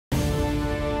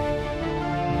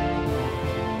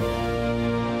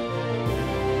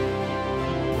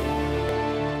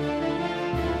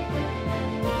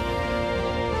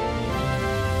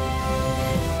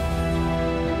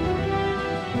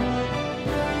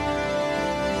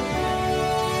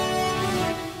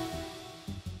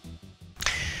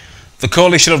The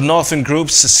coalition of northern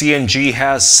groups, C.N.G,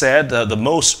 has said the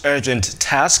most urgent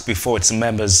task before its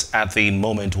members at the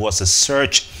moment was a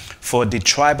search for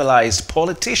detribalized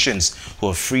politicians who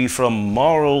are free from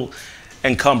moral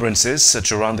encumbrances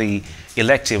to run the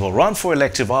elective or run for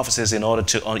elective offices in order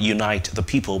to unite the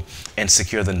people and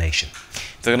secure the nation.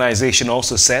 The organization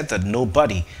also said that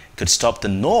nobody could stop the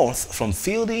North from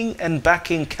fielding and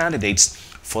backing candidates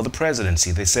for the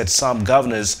presidency. They said some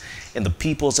governors in the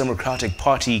People's Democratic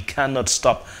Party cannot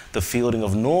stop the fielding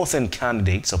of Northern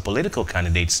candidates or political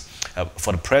candidates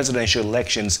for the presidential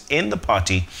elections in the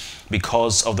party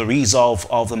because of the resolve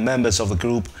of the members of the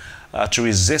group to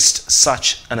resist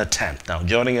such an attempt. Now,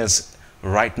 joining us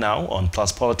right now on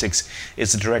Plus Politics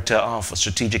is the Director of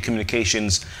Strategic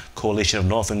Communications Coalition of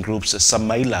Northern Groups,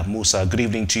 Samaila Musa. Good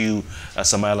evening to you,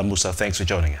 Samaila Musa. Thanks for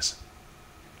joining us.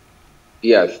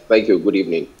 Yes, thank you. Good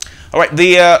evening. All right,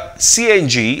 the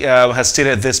C.N.G has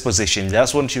stated this position. I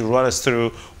just want you to run us through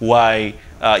why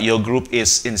your group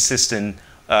is insisting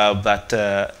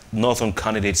that Northern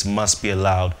candidates must be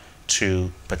allowed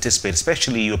to participate,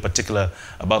 especially you're particular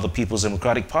about the People's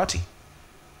Democratic Party.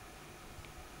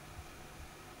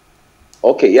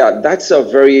 Okay, yeah, that's a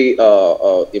very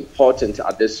important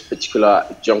at this particular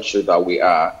juncture that we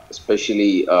are,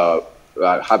 especially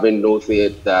having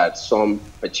noted that some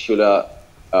particular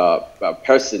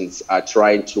persons are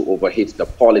trying to overheat the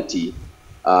polity,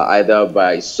 either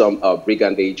by some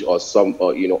brigandage or some,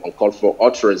 uncalled for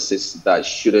utterances that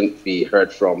shouldn't be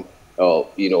heard from,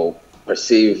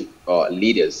 perceived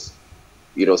leaders.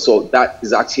 So that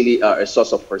is actually a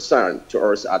source of concern to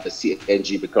us at the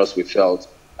C.N.G because we felt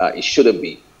it shouldn't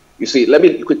be. You see, let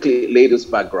me quickly lay this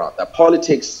background, that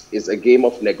politics is a game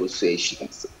of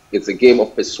negotiations. It's a game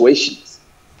of persuasions.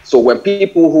 So when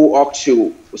people who ought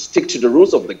to stick to the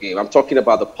rules of the game, I'm talking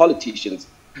about the politicians,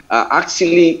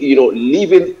 actually,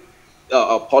 leaving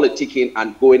politicking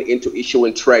and going into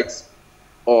issuing threats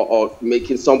or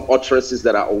making some utterances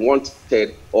that are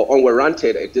unwanted or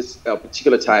unwarranted at this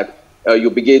particular time,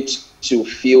 you begin to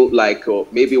feel like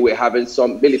maybe we're having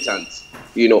some militants,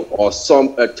 or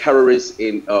some terrorists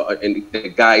in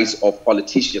the guise of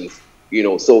politicians.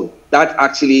 So that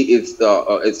actually is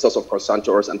a source of concern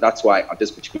to us, and that's why at this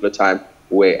particular time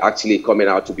we're actually coming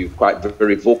out to be quite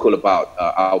very vocal about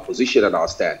our position and our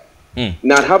stand.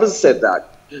 Now, having said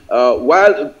that,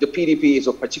 while the PDP is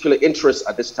of particular interest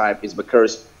at this time, is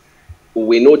because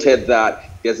we noted that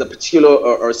there's a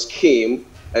particular scheme,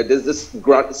 there's this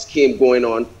grant scheme going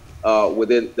on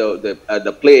within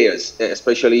the players,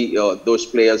 especially those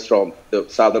players from the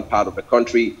southern part of the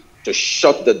country, to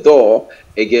shut the door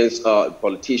against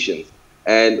politicians.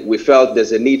 And we felt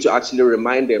there's a need to actually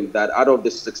remind them that out of the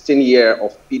 16 years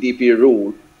of PDP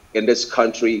rule in this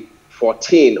country,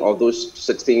 14 of those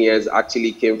 16 years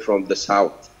actually came from the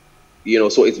South.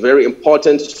 So it's very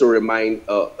important to remind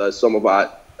some of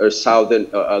our southern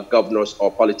governors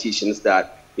or politicians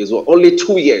that it was only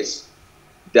 2 years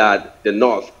that the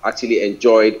North actually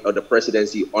enjoyed the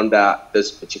presidency under this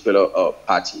particular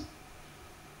party.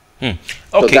 Okay.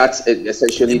 So that's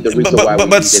essentially the reason why.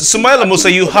 But Samaila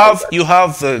Musa, you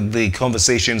have the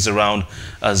conversations around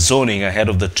zoning ahead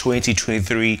of the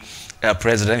 2023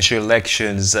 presidential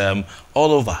elections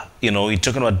all over. You're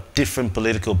talking about different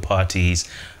political parties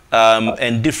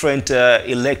and different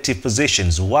elective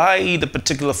positions. Why the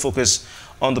particular focus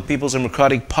on the People's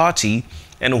Democratic Party,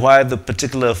 and why the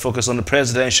particular focus on the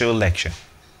presidential election?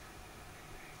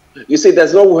 You see,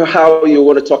 there's no how you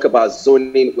want to talk about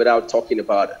zoning without talking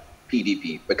about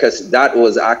PDP, because that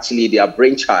was actually their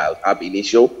brainchild ab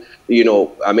initio.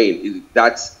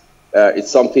 That's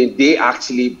it's something they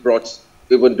actually brought,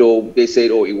 even though they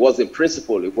said, oh, it was in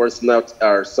principle, it was not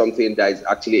something that is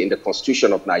actually in the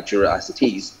constitution of Nigeria as it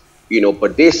is,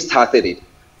 but they started it.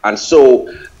 And so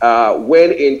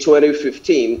when in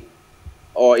 2015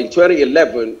 or in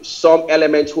 2011, some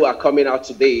elements who are coming out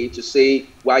today to say,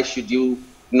 why should you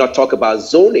not talk about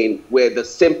zoning, where the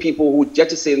same people who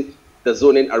jettisoned the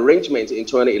zoning arrangement in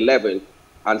 2011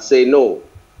 and say no,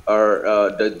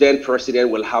 the then president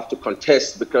will have to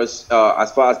contest because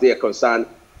as far as they are concerned,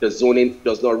 the zoning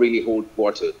does not really hold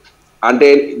water. And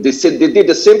then they said they did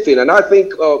the same thing. And I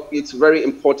think it's very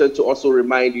important to also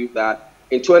remind you that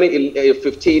in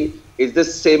 2015 is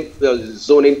this same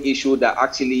zoning issue that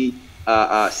actually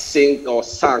almost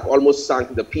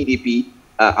sank the PDP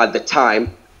at the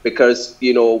time, because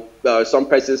some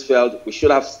persons felt we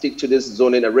should have stick to this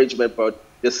zoning arrangement, but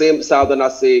the same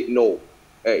Southerners say no.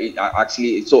 And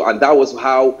that was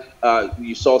how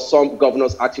you saw some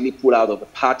governors actually pull out of the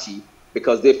party,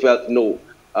 because they felt no,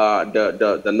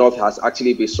 the North has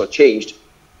actually been so changed.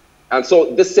 And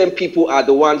so the same people are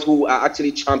the ones who are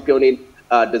actually championing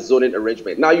the zoning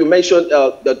arrangement. Now, you mentioned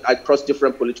that across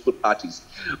different political parties.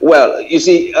 Well, you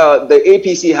see, the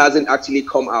APC hasn't actually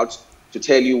come out to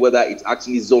tell you whether it's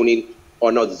actually zoning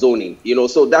or not zoning,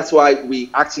 so that's why we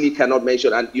actually cannot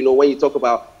mention. And when you talk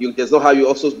about there's no how you're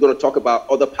also going to talk about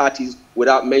other parties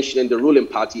without mentioning the ruling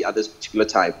party at this particular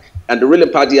time. And the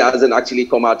ruling party hasn't actually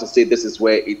come out to say this is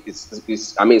where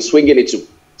it's swinging it to.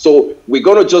 So we're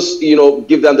going to just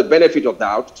give them the benefit of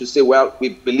doubt to say, well, we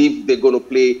believe they're going to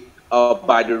play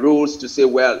by the rules, to say,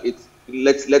 well,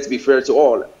 let's be fair to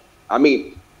all.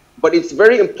 But it's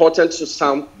very important to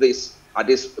sound this at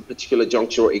this particular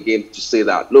juncture again, to say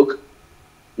that, look,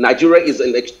 Nigeria is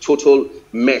in a total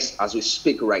mess as we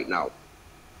speak right now.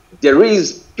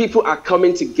 People are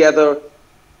coming together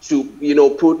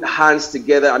to, put hands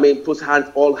together.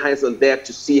 All hands on deck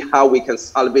to see how we can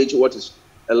salvage what is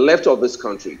left of this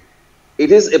country.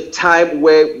 It is a time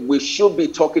where we should be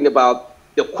talking about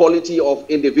the quality of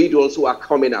individuals who are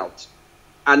coming out,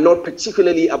 and not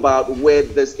particularly about where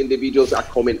these individuals are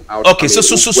coming out. Okay,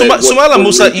 Samaila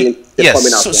Musa,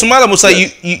 Samaila Musa,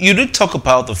 you did talk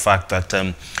about the fact that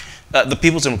the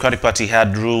People's Democratic Party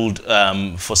had ruled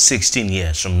for 16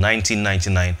 years, from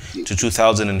 1999 to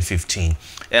 2015.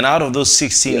 And out of those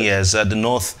 16 years, the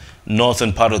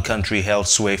northern part of the country held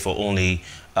sway for only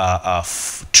 2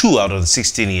 out of the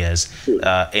 16 years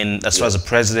as far as the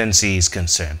presidency is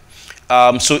concerned.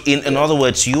 So in other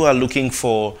words, you are looking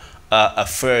for a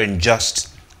fair and just,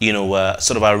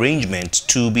 sort of arrangement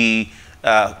to be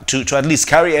to at least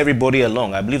carry everybody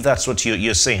along. I believe that's what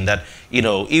you're saying, that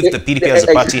if the PDP as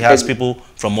a party has people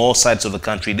from all sides of the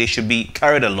country, they should be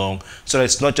carried along, so that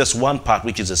it's not just one part,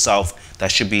 which is the South,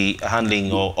 that should be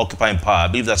handling or occupying power. I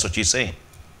believe that's what you're saying.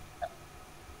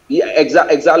 Yeah,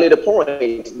 exactly the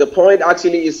point. The point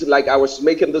actually is, like I was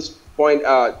making this point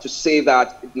to say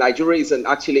that Nigeria is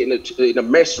actually in a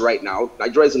mess right now.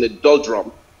 Nigeria is in a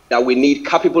doldrum, that we need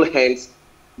capable hands.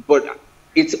 But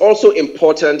it's also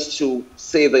important to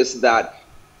say this, that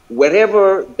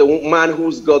wherever the man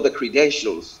who's got the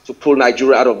credentials to pull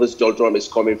Nigeria out of this doldrum is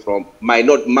coming from might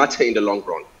not matter in the long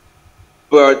run.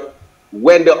 But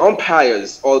when the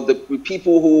umpires or the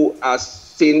people who are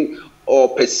seen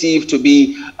or perceived to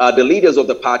be the leaders of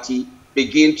the party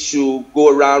begin to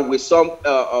go around with some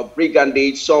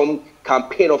brigandage, some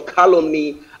campaign of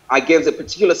calumny against a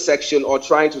particular section, or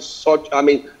trying to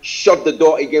shut the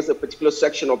door against a particular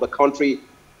section of the country,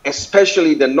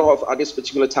 especially the North at this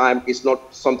particular time, is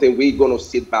not something we're going to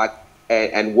sit back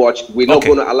and watch. We're not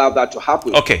going to allow that to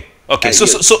happen. Okay.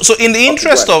 So in the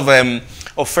interest of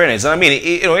fairness,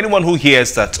 anyone who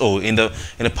hears that,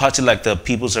 in a party like the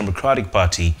People's Democratic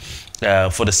Party,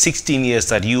 for the 16 years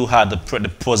that you had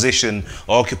the position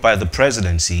or occupied the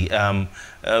presidency,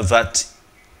 that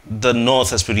the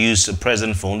North has produced a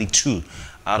president for only 2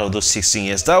 out of those 16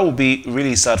 years. That would be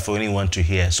really sad for anyone to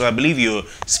hear. So I believe you're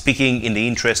speaking in the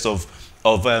interest of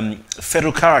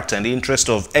federal character and the interest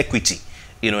of equity,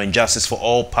 and justice for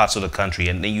all parts of the country.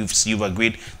 And then you've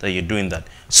agreed that you're doing that.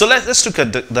 So let's look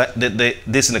at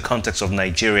this in the context of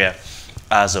Nigeria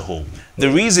as a whole.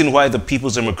 The reason why the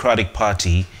People's Democratic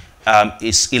Party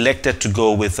is elected to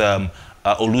go with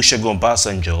Olusegun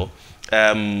Obasanjo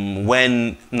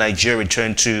when Nigeria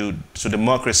returned to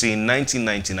democracy in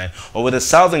 1999, or with a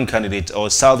southern candidate or a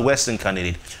southwestern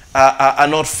candidate, are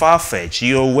not far-fetched.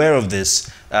 You're aware of this,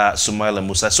 Samaila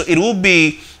Musa. So it will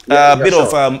be a bit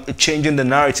of changing the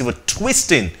narrative, or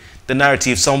twisting the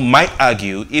narrative, some might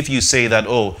argue, if you say that,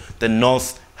 the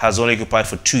North has only occupied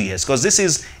for 2 years, because this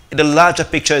is, the larger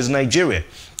picture is Nigeria.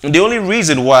 And the only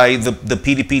reason why the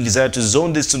PDP decided to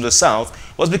zone this to the South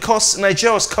was because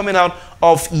Nigeria was coming out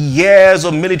of years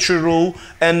of military rule,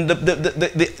 and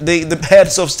the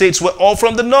heads of states were all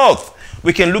from the North.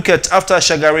 We can look at, after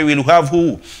Shagari, we'll have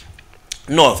who?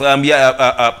 North. You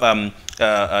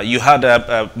had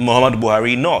Muhammad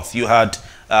Buhari, North. You had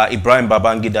Ibrahim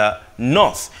Babangida,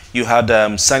 North. You had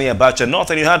Sani Abacha, North.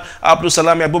 And you had Abdul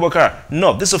Salami Abubakar,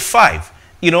 North. This is 5,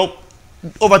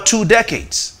 over 2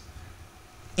 decades.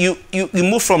 You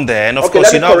move from there, and of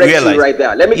course you now realize. Right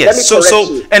there. Let me correct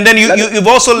you. And then you've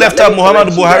also left out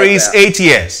Muhammad Buhari's 8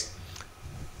 years.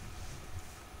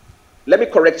 Let me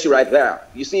correct you right there.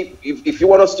 You see, if you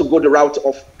want us to go the route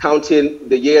of counting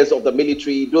the years of the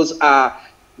military, those are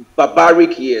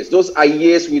barbaric years. Those are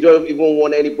years we don't even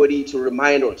want anybody to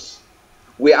remind us.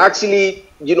 We're actually,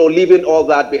 leaving all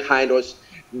that behind us.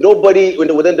 Nobody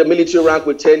within the military rank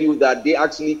will tell you that they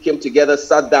actually came together,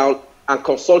 sat down, and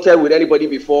consulted with anybody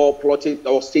before plotting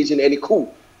or staging any coup.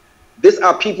 These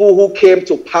are people who came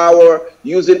to power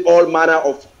using all manner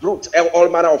of brute, all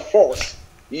manner of force.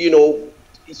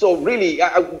 So really,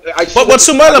 but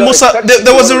Samaila Musa,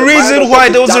 there was a reason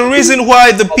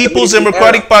why the People's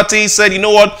Democratic Party said, you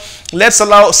know what, let's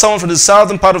allow someone from the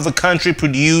southern part of the country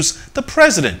produce the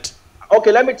president.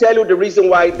 Okay, let me tell you the reason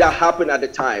why that happened at the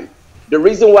time. The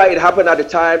reason why it happened at the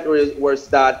time was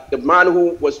that the man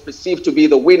who was perceived to be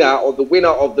the winner of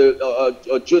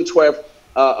the June 12th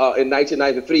in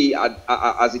 1993,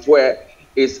 as it were,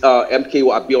 is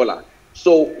MKO Abiola.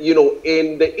 So, you know,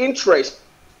 in the interest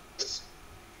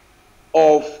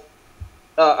of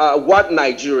what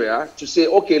Nigeria to say,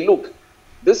 okay, look,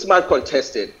 this man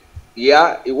contested.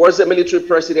 Yeah, it was a military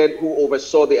president who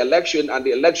oversaw the election, and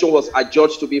the election was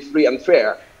adjudged to be free and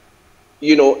fair.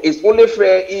 You know, it's only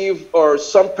fair if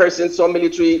some person, some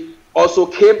military also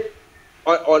came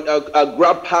on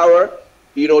grab power,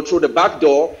 you know, through the back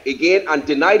door again and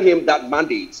denied him that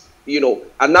mandate, you know.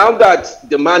 And now that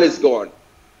the man is gone,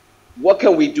 what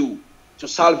can we do to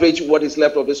salvage what is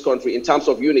left of this country in terms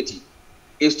of unity?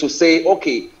 Is to say,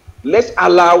 okay, let's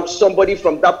allow somebody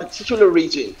from that particular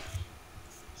region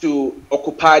to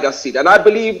occupy that seat. And I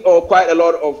believe quite a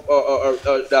lot of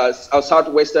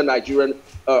southwestern Nigerian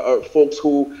folks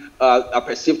who are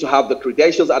perceived to have the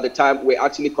credentials at the time were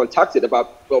actually contacted,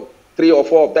 about 3 or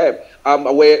 4 of them. I'm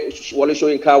aware Wole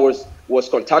Soyinka was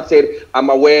contacted. I'm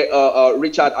aware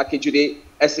Richard Akinjude,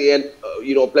 C.N.G,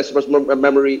 you know, blessed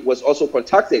memory, was also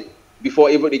contacted before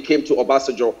even it came to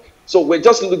Obasanjo. So we're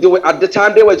just, at the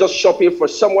time, they were just shopping for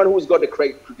someone who's got the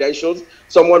credentials,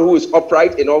 someone who is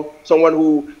upright, you know, someone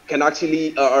who can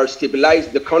actually stabilize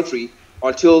the country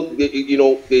until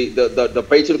the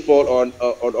baiting fall on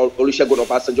Olusegun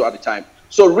Obasanjo at the time.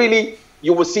 So really,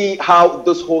 you will see how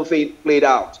this whole thing played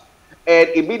out. And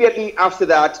immediately after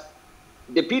that,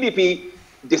 the PDP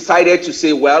decided to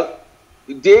say, well,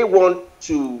 they want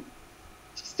to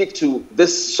stick to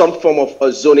this some form of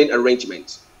a zoning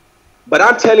arrangement. But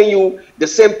I'm telling you, the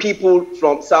same people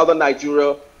from southern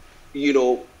Nigeria, you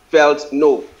know, felt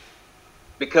no,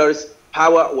 because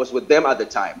power was with them at the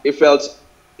time. They felt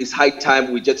it's high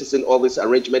time we jettison all this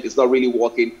arrangement. It's not really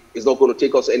working. It's not going to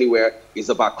take us anywhere. It's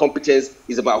about competence.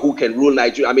 It's about who can rule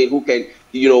Nigeria. I mean, who can,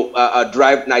 you know,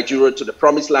 drive Nigeria to the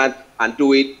promised land and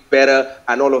do it better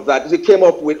and all of that. They came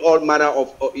up with all manner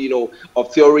of, you know,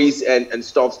 of theories and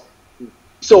stuff.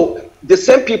 So the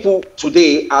same people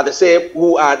today are the same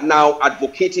who are now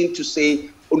advocating to say,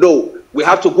 oh, no, we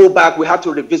have to go back, we have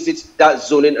to revisit that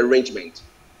zoning arrangement.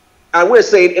 And we're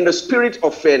saying, in the spirit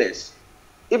of fairness,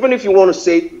 even if you want to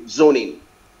say zoning,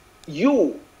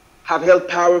 you have held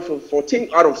power for 14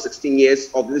 out of 16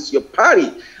 years of this your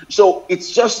party. So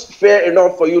it's just fair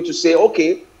enough for you to say,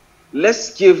 okay,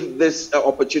 let's give this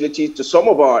opportunity to some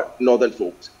of our northern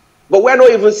folks. But we're not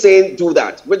even saying do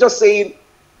that. We're just saying,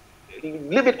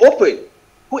 leave it open.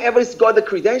 Whoever's got the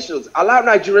credentials, allow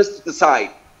Nigerians to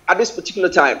decide at this particular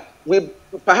time.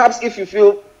 Perhaps if you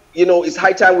feel, you know, it's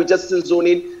high time we just still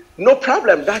zoning, no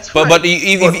problem. That's fine. But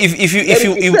you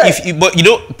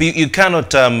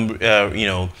cannot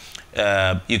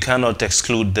you cannot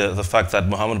exclude the fact that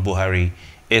Muhammad Buhari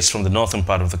is from the northern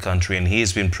part of the country and he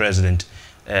has been president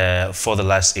for the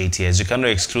last 8 years. You cannot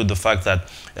exclude the fact that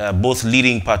both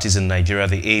leading parties in Nigeria,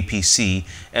 the APC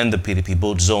and the PDP,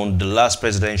 both zoned the last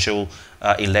presidential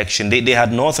election. They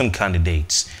had northern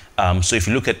candidates. So if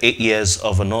you look at 8 years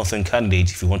of a northern candidate,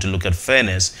 if you want to look at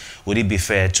fairness, would it be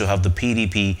fair to have the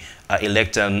PDP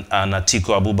elect an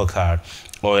Atiku Abubakar,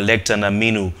 or elect an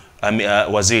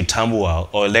Waziri Tambuwal,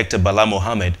 or elect a Bala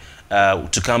Mohammed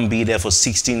to come be there for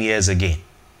 16 years again?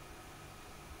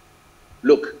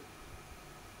 Look,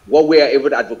 what we are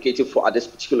even advocating for at this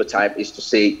particular time is to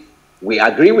say, we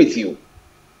agree with you.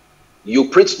 You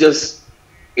preached this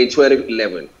in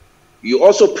 2011. You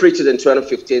also preached it in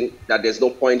 2015 that there's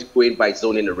no point going by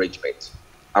zoning arrangement.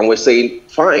 And we're saying,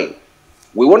 fine,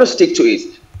 we want to stick to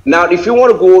it. Now, if you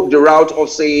want to go the route of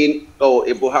saying, oh,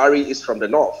 Buhari is from the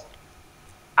north,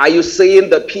 are you saying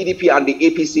the PDP and the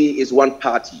APC is one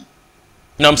party?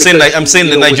 No, I'm saying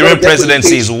the Nigerian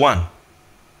presidency is one.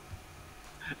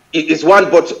 It is one,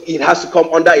 but it has to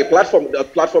come under a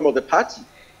platform of the party.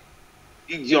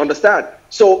 You understand?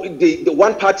 So the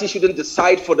one party shouldn't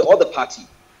decide for the other party.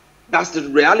 That's the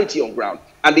reality on ground.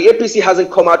 And the APC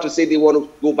hasn't come out to say they want to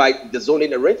go by the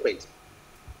zoning arrangement.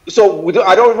 So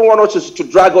I don't even want us to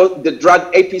drag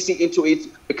APC into it,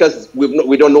 because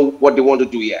we don't know what they want to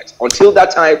do yet. Until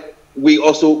that time, we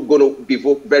also going to be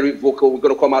very vocal. We're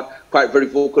going to come out quite very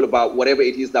vocal about whatever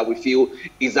it is that we feel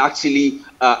is actually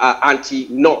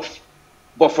anti-North.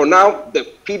 But for now, the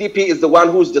PDP is the one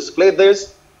who's displayed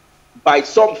this by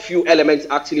some few elements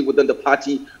actually within the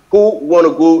party who want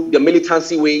to go the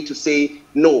militancy way to say,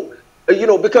 no, You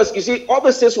know, because you see, all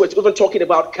the things we're even talking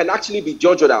about can actually be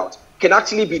judged out, can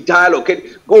actually be dialogue, can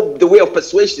go the way of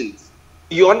persuasions.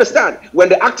 You understand? When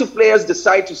the active players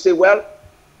decide to say, well,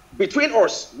 between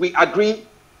us, we agree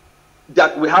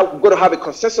that we're going to have a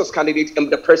consensus candidate in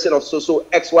the person of so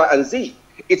X, Y, and Z.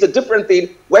 It's a different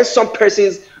thing when some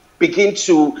persons begin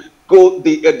to go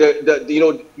you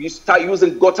know, you start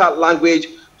using gutter language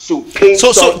to paint.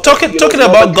 So talking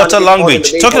about gutter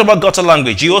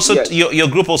language, you also, yes, your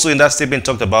group also in that statement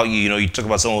talked about, you know, you talk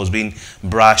about someone who's being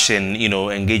brash and, you know,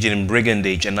 engaging in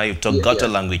brigandage, and now you've talked gutter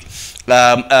language.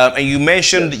 And you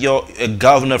mentioned your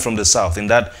governor from the south in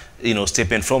that, you know,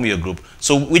 statement from your group.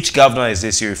 So which governor is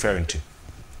this you're referring to?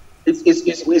 It's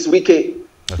Wike.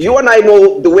 Okay. You and I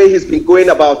know the way he's been going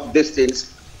about these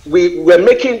things. We're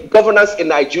making governance in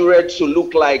Nigeria to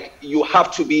look like you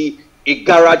have to be a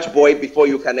garage boy before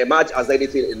you can emerge as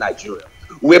anything in Nigeria.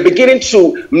 We're beginning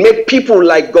to make people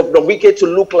like Governor Wike to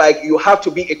look like you have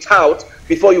to be a tout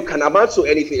before you can amount to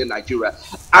anything in Nigeria.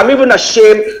 I'm even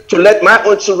ashamed to let my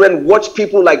own children watch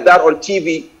people like that on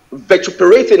TV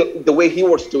vituperating the way he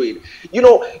was doing. You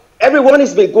know, everyone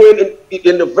has been going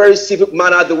in a very civic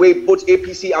manner, the way both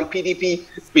APC and PDP,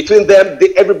 between them,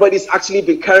 everybody's actually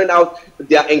been carrying out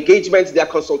their engagements, their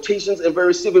consultations in a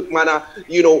very civic manner,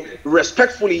 you know,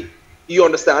 respectfully. You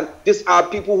understand? These are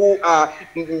people who are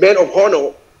men of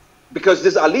honor because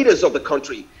these are leaders of the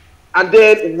country. And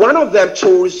then one of them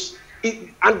chose,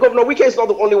 and Governor Wike is not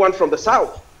the only one from the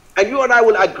South. And you and I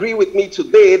will agree with me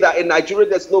today that in Nigeria,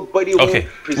 there's nobody who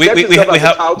presents himself as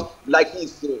a tout like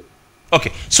he's doing.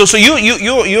 Okay, so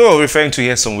you're referring to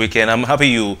Nyesom Wike, and I'm happy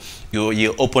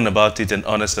you're open about it and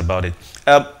honest about it.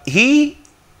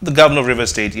 The governor of River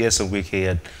State, Nyesom Wike,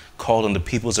 had called on the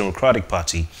People's Democratic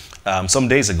Party some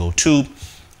days ago to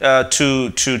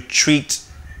treat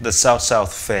the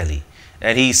South fairly,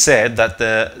 and he said that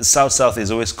the South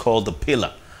is always called the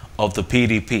pillar of the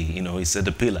PDP. You know, he said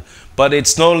the pillar. But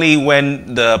it's not only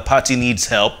when the party needs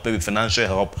help, maybe financial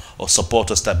help or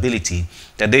support or stability,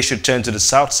 that they should turn to the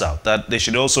South, that they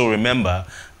should also remember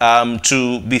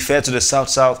to be fair to the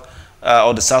South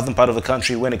or the southern part of the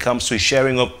country when it comes to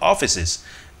sharing of offices.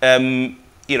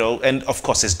 You know, and of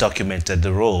course it's documented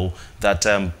the role that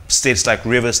states like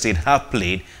River State have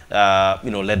played,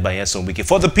 you know, led by Nyesom Wike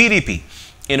for the PDP.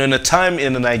 You know, in a time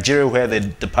in Nigeria where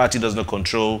the party does not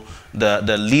control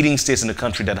the leading states in the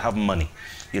country that have money.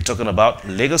 You're talking about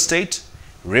Lagos State,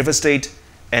 River State,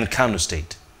 and Kano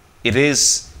State. It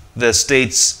is the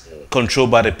states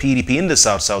controlled by the PDP in the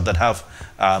South that have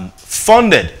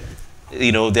funded,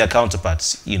 you know, their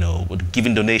counterparts, you know, with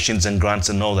giving donations and grants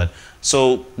and all that.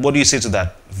 So what do you say to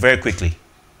that very quickly?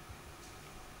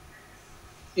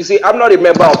 You see, I'm not a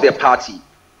member of their party.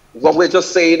 What we're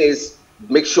just saying is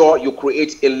make sure you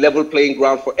create a level playing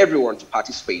ground for everyone to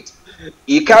participate.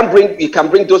 You can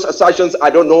bring those assertions.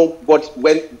 I don't know what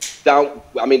went down,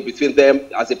 I mean, between them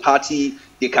as a party.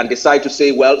 They can decide to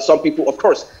say, well, some people, of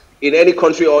course, in any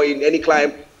country or in any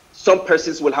climate, some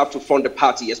persons will have to fund the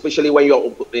party, especially when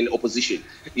you're in opposition.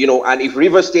 You know, and if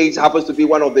River State happens to be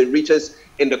one of the richest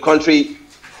in the country,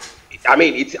 I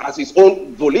mean, it has its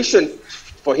own volition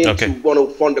for him to want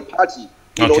to fund the party.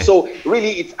 You know, so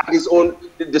really it's at his own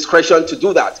discretion to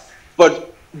do that.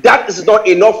 But that is not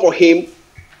enough for him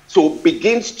to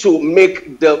begin to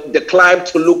make the climb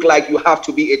to look like you have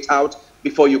to be a tout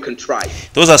before you can try.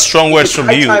 Those are strong words from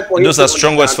you. Those are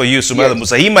strong words for you, Samaila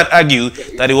Musa. He might argue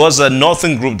that it was a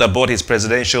northern group that bought his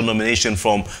presidential nomination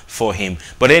for him.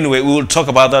 But anyway, we will talk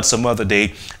about that some other day.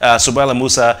 Samaila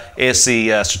Musa is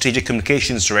the Strategic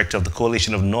Communications Director of the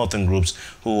Coalition of Northern Groups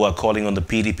who are calling on the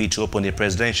PDP to open their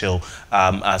presidential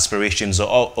aspirations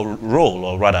or role,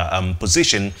 or rather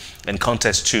position and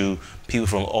contest to people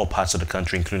from all parts of the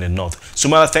country, including the North.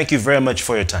 Samaila, thank you very much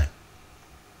for your time.